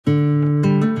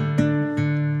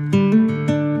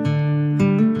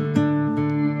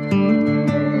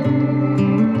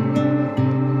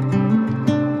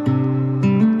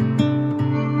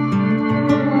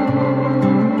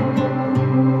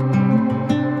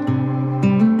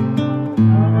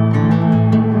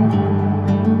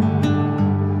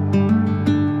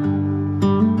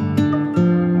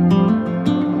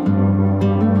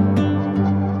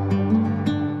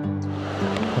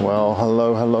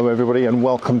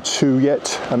welcome to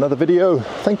yet another video.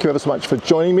 Thank you ever so much for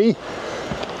joining me.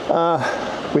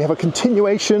 We have a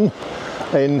continuation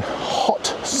in hot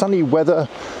sunny weather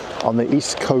on the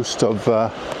east coast of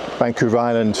Vancouver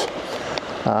Island.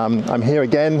 I'm here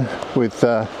again with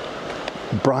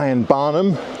Brian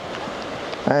Barnham,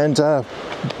 and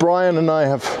Brian and I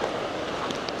have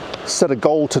set a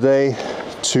goal today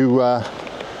to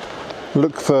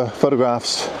look for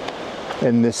photographs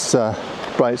in this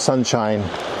bright sunshine,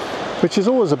 which is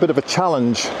always a bit of a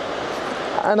challenge.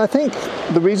 And I think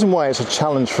the reason why it's a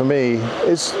challenge for me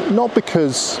is not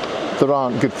because there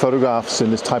aren't good photographs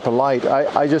in this type of light.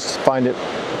 I just find it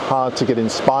hard to get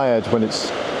inspired when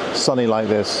it's sunny like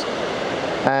this.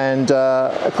 And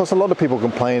of course, a lot of people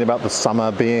complain about the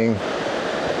summer being,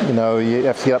 you know, you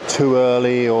have to get up too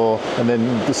early, and then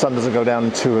the sun doesn't go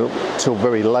down till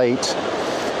very late.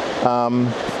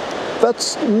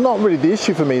 That's not really the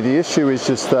issue for me. The issue is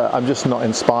just that I'm just not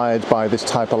inspired by this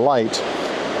type of light.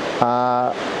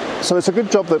 So it's a good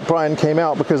job that Brian came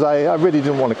out, because I really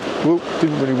didn't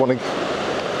really want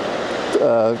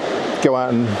to go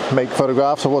out and make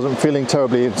photographs. I wasn't feeling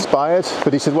terribly inspired,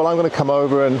 but he said, well, I'm going to come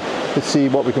over and let's see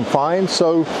what we can find.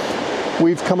 So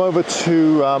we've come over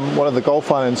to one of the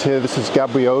Gulf Islands here. This is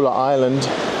Gabriola Island,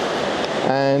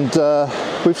 and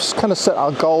we've just kind of set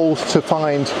our goals to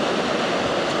find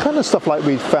kind of stuff like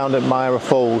we found at Myra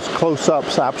Falls: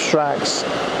 close-ups, abstracts,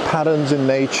 patterns in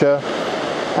nature.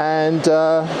 And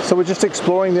so we're just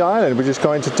exploring the island. We're just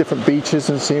going to different beaches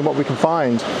and seeing what we can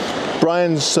find.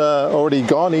 Brian's already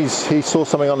gone. He saw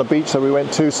something on the beach that we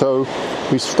went to, so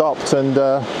we stopped and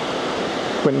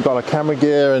went and got our camera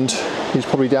gear, and he's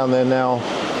probably down there now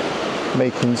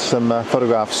making some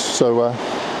photographs. So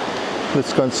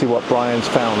let's go and see what Brian's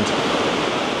found.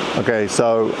 Okay,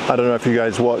 so I don't know if you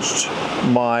guys watched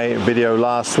my video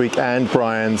last week and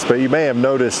Brian's, but you may have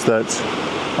noticed that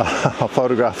our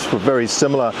photographs were very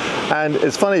similar, and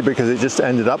it's funny because it just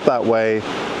ended up that way.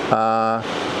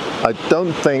 I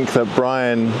don't think that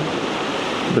Brian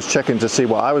was checking to see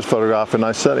what I was photographing.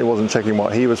 I certainly wasn't checking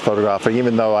what he was photographing,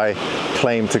 even though I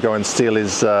claimed to go and steal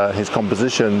his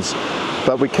compositions.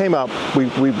 But we came up,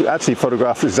 we actually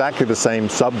photographed exactly the same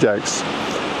subjects.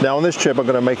 Now on this trip I'm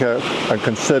going to make a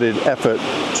concerted effort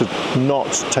to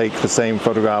not take the same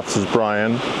photographs as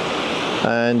Brian.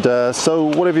 And so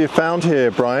what have you found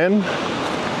here, Brian?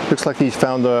 Looks like he's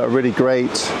found a really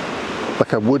great,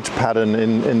 like a wood pattern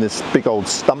in this big old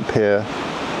stump here.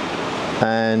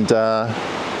 And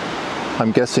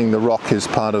I'm guessing the rock is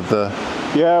part of the...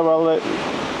 Yeah, well,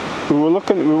 we were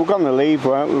going to leave,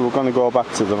 weren't we? We were going to go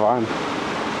back to the van.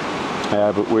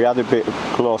 But we had a bit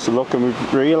closer look, and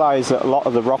we realised that a lot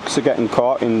of the rocks are getting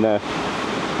caught in the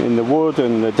wood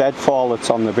and the deadfall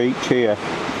that's on the beach here.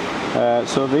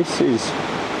 So this is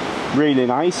really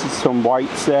nice. There's some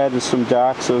whites there's some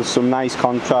darks, so there's some nice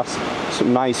contrast,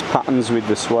 some nice patterns with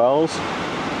the swirls.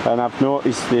 And I've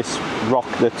noticed this rock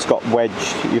that's got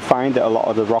wedged. You find that a lot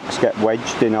of the rocks get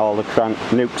wedged in all the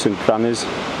nooks and crannies.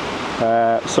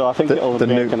 So I think it'll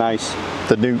make a nice...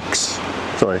 The nukes.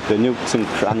 Sorry. The nooks and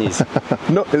crannies.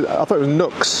 No, I thought it was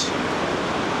nooks.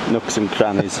 Nooks and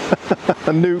crannies.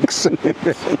 Nukes.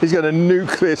 He's going to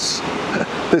nuke this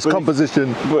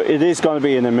composition. But it is going to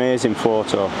be an amazing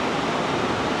photo.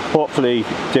 Hopefully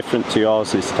different to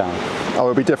yours this time. Oh,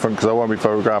 it'll be different because I won't be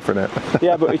photographing it.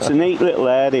 Yeah, but it's a neat little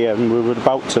area, and we were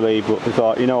about to leave, but we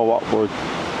thought, you know what, we're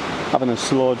having a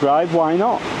slow drive, why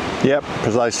not? Yep,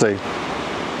 precisely.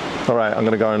 All right, I'm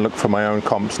going to go and look for my own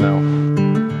comps now.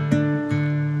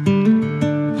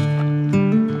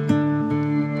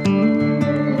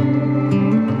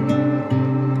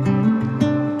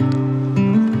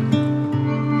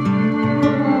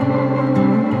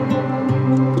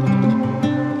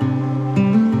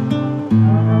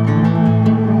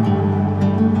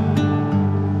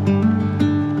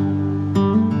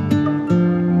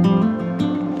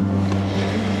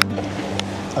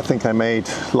 I think I made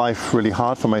life really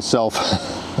hard for myself.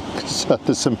 So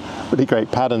there's some really great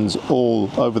patterns all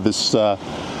over this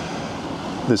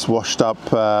this washed up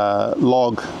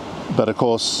log, but of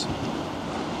course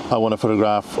I want to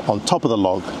photograph on top of the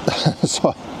log.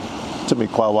 So it took me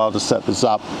quite a while to set this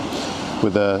up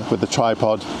with the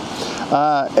tripod.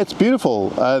 It's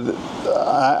beautiful.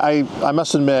 I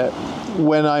must admit,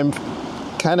 when I'm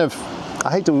kind of,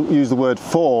 I hate to use the word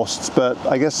forced, but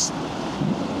I guess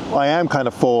I am kind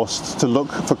of forced to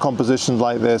look for compositions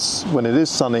like this when it is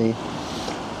sunny.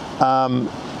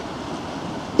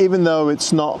 Even though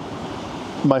it's not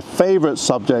my favorite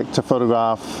subject to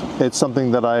photograph, it's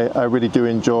something that I really do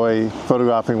enjoy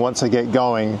photographing once I get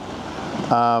going.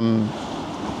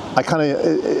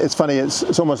 it's funny,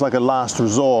 it's almost like a last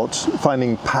resort,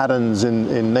 finding patterns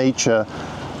in nature,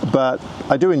 but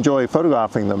I do enjoy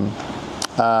photographing them.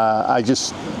 I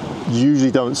just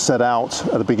usually don't set out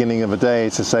at the beginning of a day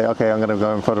to say, okay, I'm going to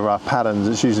go and photograph patterns.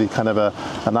 It's usually kind of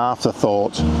an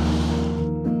afterthought.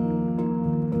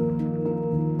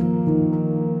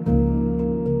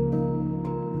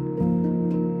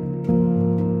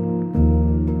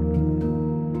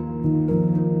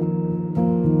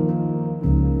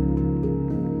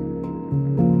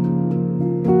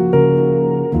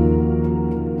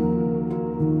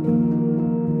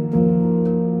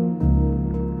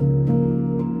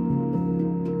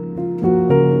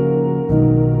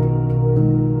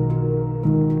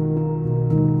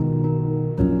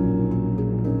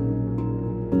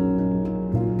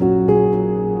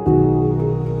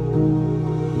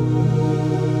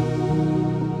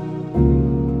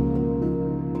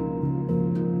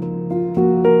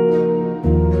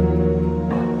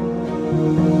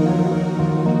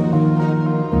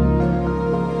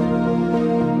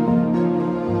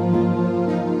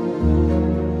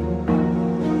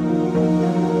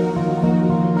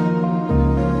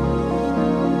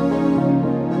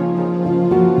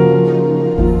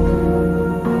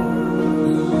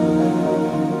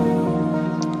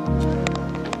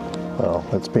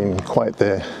 It's been quite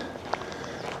the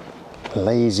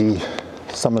lazy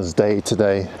summer's day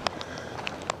today.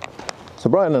 So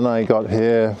Brian and I got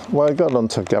here, well, I got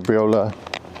onto Gabriola,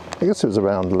 I guess it was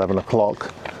around 11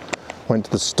 o'clock. Went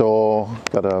to the store,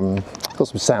 got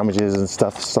some sandwiches and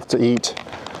stuff to eat.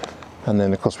 And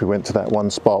then of course we went to that one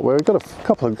spot where we got a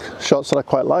couple of shots that I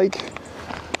quite like.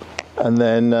 And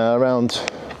then around,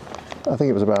 I think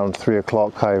it was around 3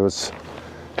 o'clock, I was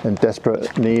in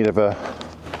desperate need of a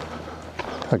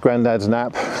granddad's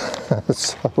nap.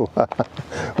 So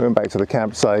we went back to the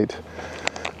campsite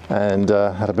and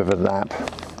had a bit of a nap.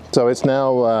 So it's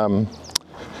now, well,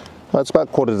 it's about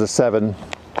 7:15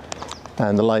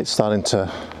 and the light's starting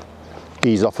to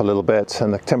ease off a little bit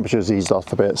and the temperature's eased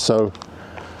off a bit. So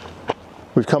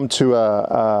we've come to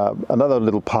another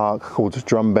little park called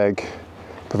Drumbeg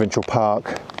Provincial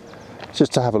Park,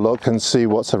 just to have a look and see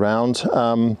what's around.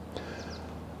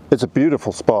 It's a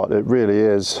beautiful spot, it really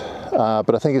is,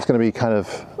 but I think it's going to be kind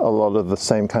of a lot of the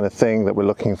same kind of thing that we're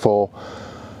looking for.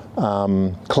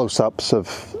 Close-ups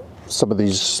of some of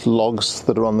these logs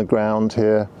that are on the ground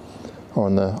here, or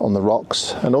on the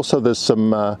rocks, and also there's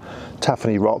some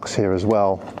Tafoni rocks here as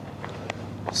well.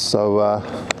 So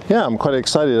yeah, I'm quite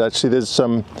excited actually. There's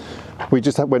some, we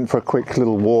just went for a quick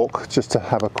little walk just to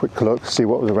have a quick look, see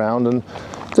what was around, and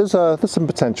there's some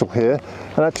potential here.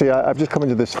 And actually I've just come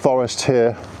into this forest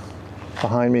here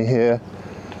behind me here.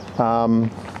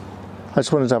 I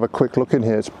just wanted to have a quick look in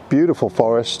here. It's a beautiful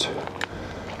forest.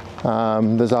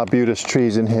 There's arbutus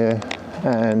trees in here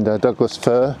and Douglas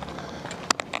fir.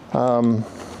 Yeah,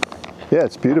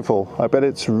 it's beautiful. I bet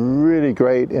it's really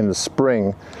great in the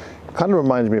spring. Kind of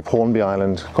reminds me of Hornby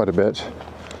Island quite a bit.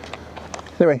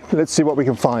 Anyway, let's see what we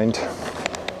can find.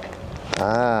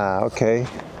 Ah, okay.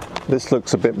 This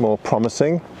looks a bit more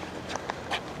promising.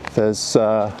 There's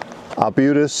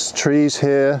arbutus trees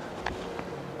here,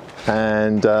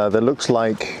 and there looks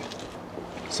like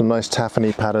some nice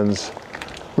Tafoni patterns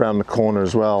around the corner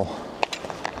as well.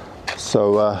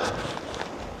 So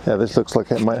yeah, this looks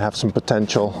like it might have some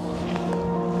potential.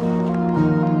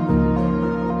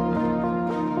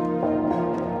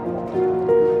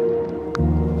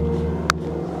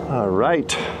 All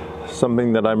right,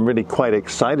 something that I'm really quite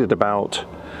excited about.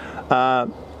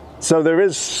 So there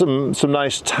is some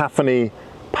nice Tafoni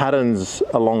patterns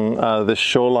along this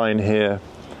shoreline here,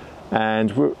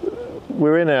 and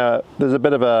we're in there's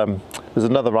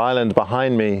another island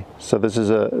behind me, so this is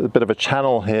a bit of a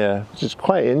channel here, which is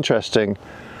quite interesting.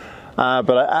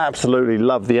 But I absolutely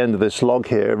love the end of this log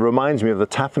here. It reminds me of the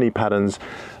Tafoni patterns.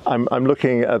 I'm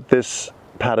looking at this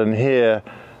pattern here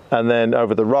and then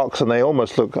over the rocks, and they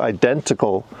almost look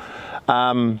identical.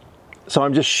 So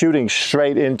I'm just shooting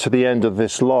straight into the end of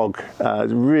this log.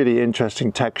 Really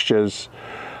interesting textures.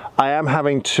 I am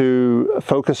having to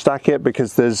focus stack it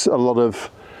because there's a lot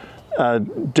of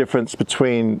difference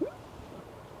between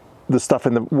the stuff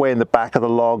way in the back of the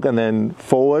log and then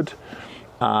forward.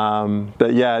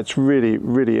 But yeah, it's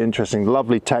really interesting.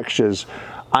 Lovely textures.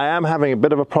 I am having a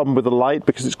bit of a problem with the light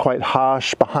because it's quite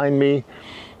harsh behind me.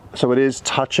 So it is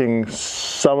touching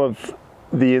some of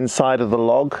the inside of the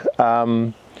log,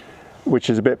 which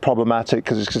is a bit problematic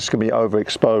because it's just going to be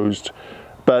overexposed.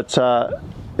 But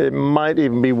it might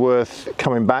even be worth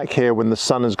coming back here when the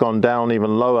sun has gone down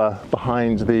even lower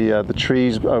behind the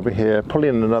trees over here, probably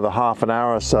in another half an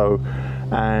hour or so,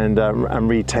 and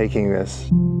retaking this.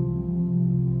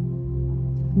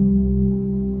 This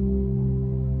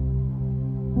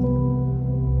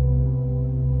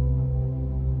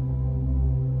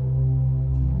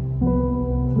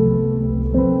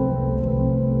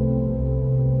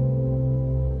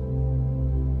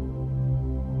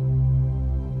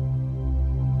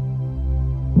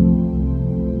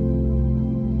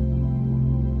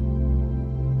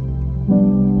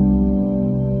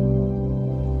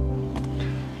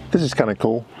is kind of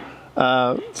cool.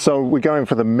 So we're going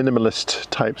for the minimalist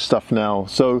type stuff now.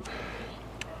 So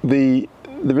there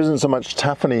isn't so much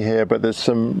Tafoni here, but there's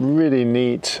some really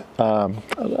neat, I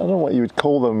don't know what you would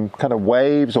call them, kind of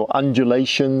waves or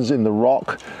undulations in the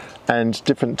rock and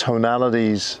different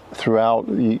tonalities throughout,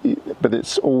 but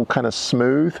it's all kind of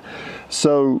smooth.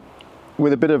 So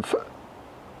with a bit of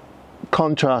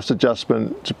contrast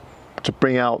adjustment to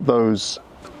bring out those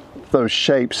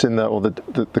shapes in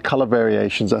the color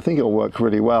variations, I think it'll work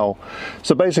really well.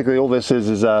 So basically all this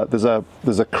is there's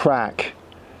a crack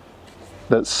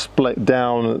that's split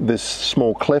down this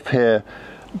small cliff here,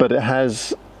 but it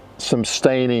has some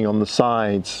staining on the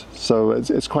sides, so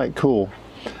it's quite cool.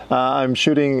 I'm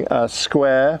shooting a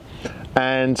square,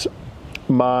 and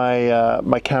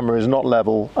my camera is not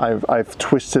level. I've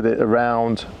twisted it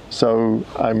around, so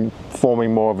I'm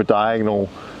forming more of a diagonal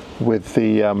with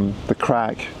the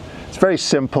crack. It's very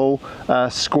simple,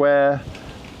 square.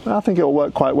 I think it'll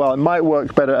work quite well. It might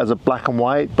work better as a black and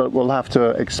white, but we'll have to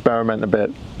experiment a bit.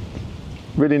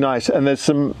 Really nice. And there's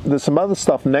some other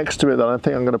stuff next to it that I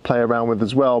think I'm going to play around with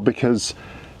as well, because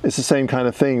it's the same kind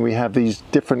of thing. We have these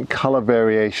different color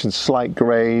variations, slight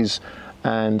grays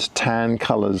and tan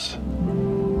colors.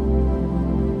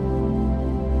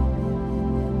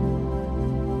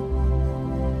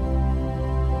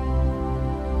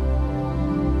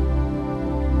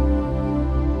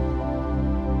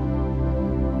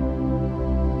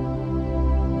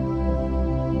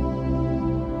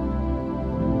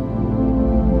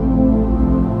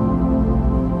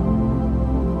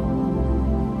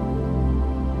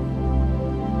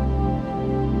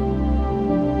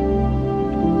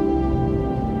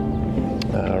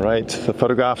 The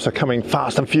photographs are coming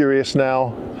fast and furious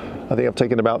now. I think I've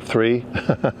taken about 3,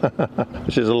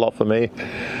 which is a lot for me.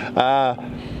 I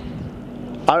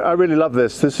really love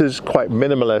this. This is quite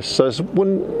minimalist, so it's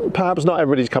perhaps not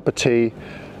everybody's cup of tea,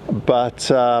 but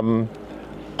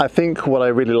I think what I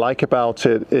really like about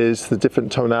it is the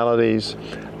different tonalities,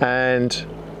 and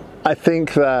I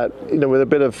think that, you know, with a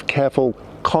bit of careful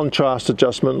contrast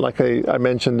adjustment, like I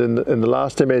mentioned in the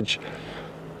last image,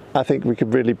 I think we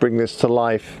could really bring this to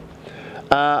life.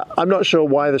 I'm not sure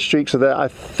why the streaks are there. I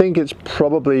think it's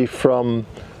probably from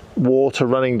water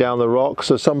running down the rock.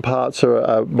 So some parts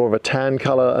are more of a tan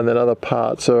color, and then other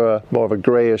parts are more of a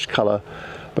grayish color.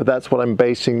 But that's what I'm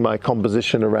basing my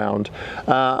composition around.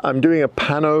 I'm doing a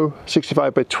pano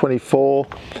 65 by 24,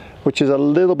 which is a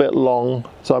little bit long,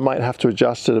 so I might have to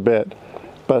adjust it a bit.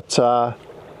 But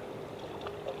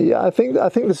yeah, I think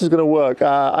this is going to work.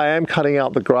 I am cutting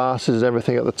out the grasses and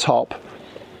everything at the top,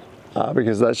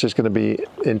 because that's just going to be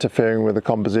interfering with the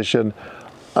composition.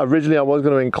 Originally I was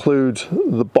going to include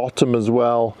the bottom as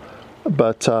well,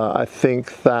 but I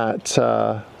think that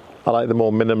I like the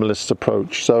more minimalist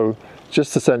approach, so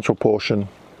just the central portion.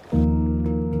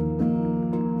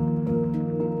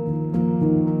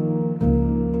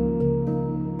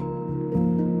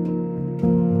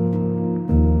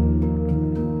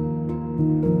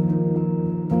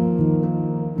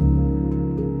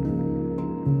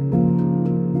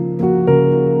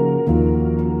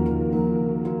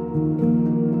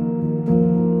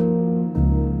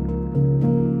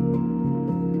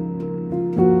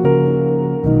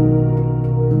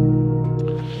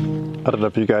 I don't know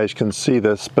if you guys can see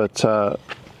this, but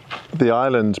the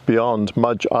island beyond,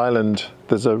 Mudge Island,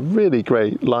 there's a really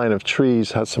great line of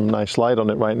trees, has some nice light on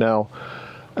it right now,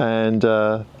 and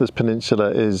this peninsula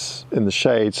is in the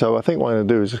shade. So I think what I'm going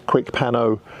to do is a quick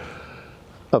pano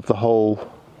of the whole.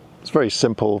 It's very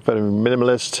simple, very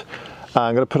minimalist.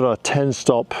 I'm going to put on a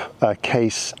 10-stop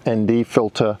case ND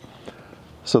filter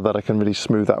so that I can really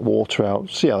smooth that water out.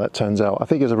 See how that turns out. I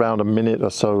think it's around a minute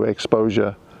or so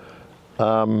exposure.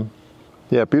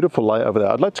 Yeah, beautiful light over there.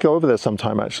 I'd like to go over there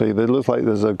sometime, actually. It looks like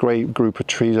there's a great group of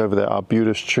trees over there,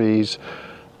 arbutus trees,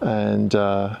 and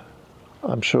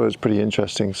I'm sure it's pretty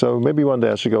interesting. So maybe one day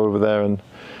I should go over there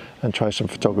and try some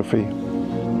photography.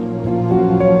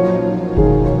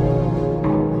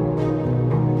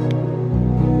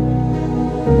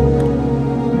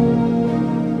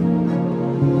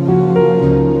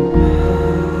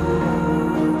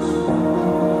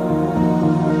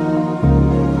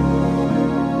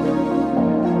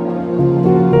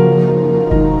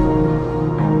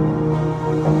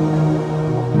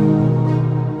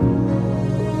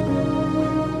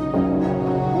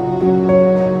 Right.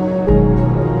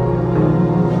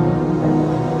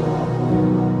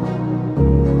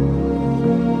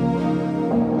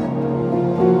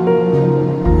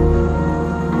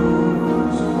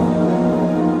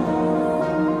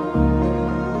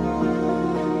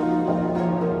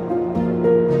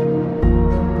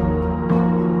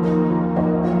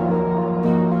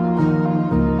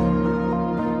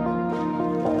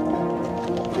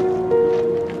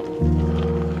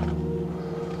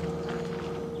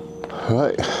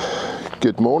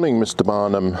 Good morning, Mr.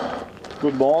 Barnham.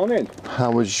 Good morning.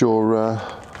 How was your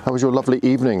lovely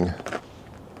evening?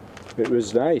 It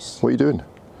was nice. What are you doing?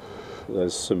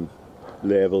 There's some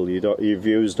label your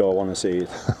viewers don't want to see it.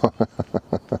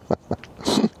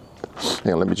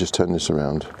 Yeah, let me just turn this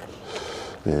around.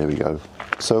 There we go.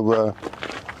 So,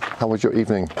 how was your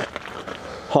evening?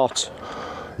 Hot.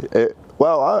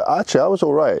 Well, actually, I was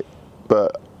all right,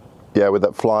 but yeah, with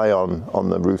that fly on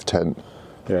the roof tent.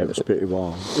 Yeah, it was pretty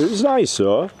warm. It was nice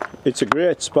though. It's a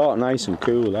great spot, nice and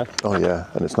cool, eh? Oh yeah,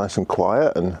 and it's nice and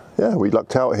quiet, and yeah, we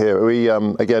lucked out here. We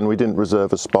again, we didn't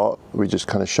reserve a spot. We just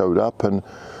kind of showed up, and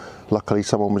luckily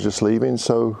someone was just leaving,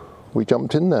 so we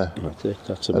jumped in there. That's it.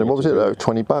 That's and what was it? Like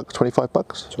 $20,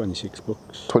 $25? 26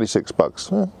 bucks. 26 bucks.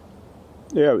 Yeah.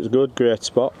 Yeah, it was a good, great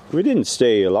spot. We didn't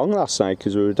stay long last night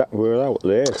because we were out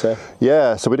late. Eh?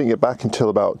 Yeah, so we didn't get back until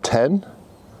about 10.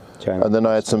 And then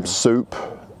I had some soup,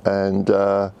 and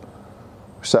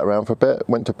we sat around for a bit.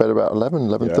 Went to bed about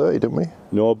 11:30, didn't we?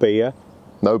 No beer.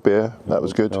 No beer. That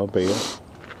was good. No beer.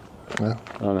 Yeah.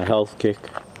 On a health kick.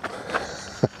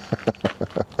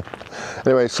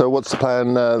 Anyway, so what's the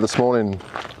plan this morning?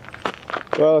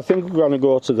 Well, I think we're going to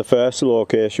go to the first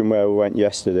location where we went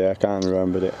yesterday. I can't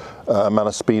remember it.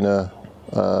 Malaspina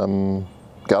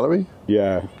Gallery?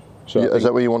 Yeah. So Is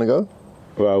that where you want to go?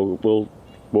 Well, we'll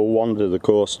wander the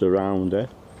coast around, eh?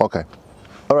 Okay.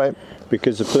 All right.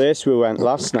 Because the place we went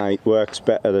last night works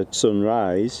better at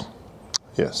sunrise.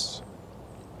 Yes.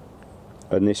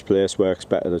 And this place works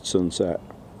better at sunset.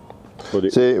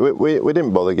 But See, we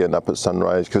didn't bother getting up at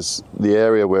sunrise because the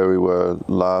area where we were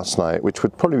last night, which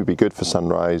would probably be good for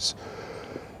sunrise,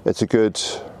 it's a good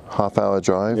half-hour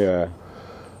drive. Yeah.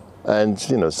 And,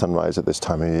 you know, sunrise at this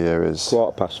time of year is...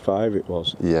 5:15 it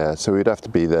was. Yeah, so we'd have to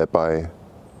be there by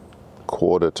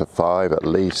 4:45 at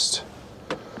least.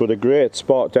 But a great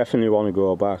spot, definitely want to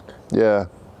go back. Yeah.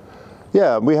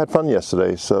 Yeah, we had fun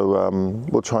yesterday, so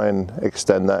we'll try and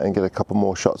extend that and get a couple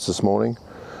more shots this morning.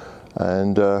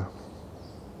 And, all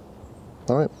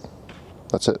right,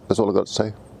 that's it. That's all I've got to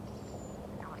say.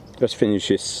 Let's finish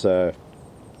this,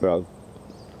 well...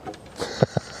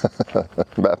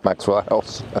 Maxwell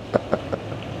House.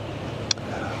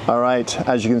 All right,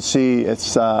 as you can see,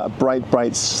 it's a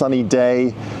bright sunny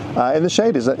day. In the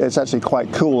shade, it's actually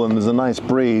quite cool, and there's a nice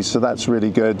breeze, so that's really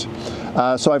good.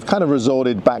 So I've kind of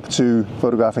resorted back to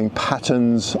photographing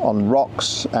patterns on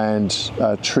rocks and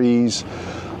trees,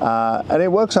 and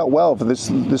it works out well. For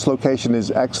this location is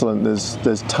excellent.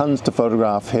 There's tons to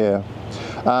photograph here.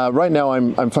 Right now,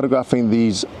 I'm photographing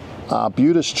these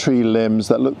arbutus tree limbs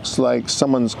that looks like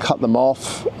someone's cut them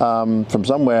off from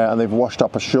somewhere and they've washed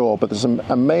up ashore, but there's some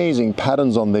amazing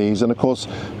patterns on these, and of course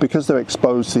because they're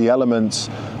exposed to the elements,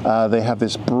 they have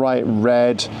this bright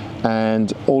red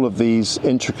and all of these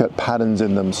intricate patterns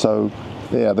in them, so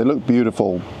yeah, they look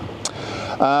beautiful.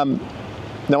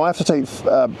 Now I have to take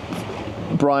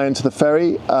Brian to the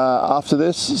ferry after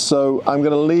this, so I'm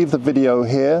going to leave the video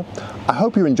here. I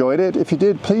hope you enjoyed it. If you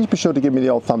did, please be sure to give me the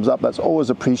old thumbs up. That's always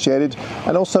appreciated.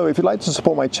 And also, if you'd like to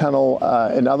support my channel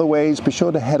in other ways, be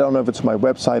sure to head on over to my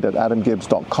website at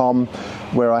adamgibbs.com,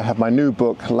 where I have my new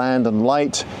book, Land and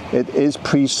Light. It is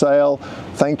pre-sale.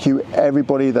 Thank you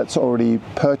everybody that's already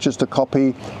purchased a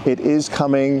copy. It is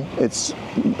coming. It's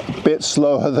a bit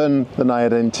slower than I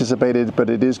had anticipated, but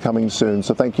it is coming soon.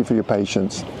 So thank you for your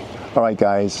patience. All right,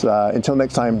 guys, until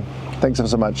next time, thanks ever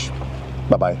so much.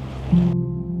 Bye-bye.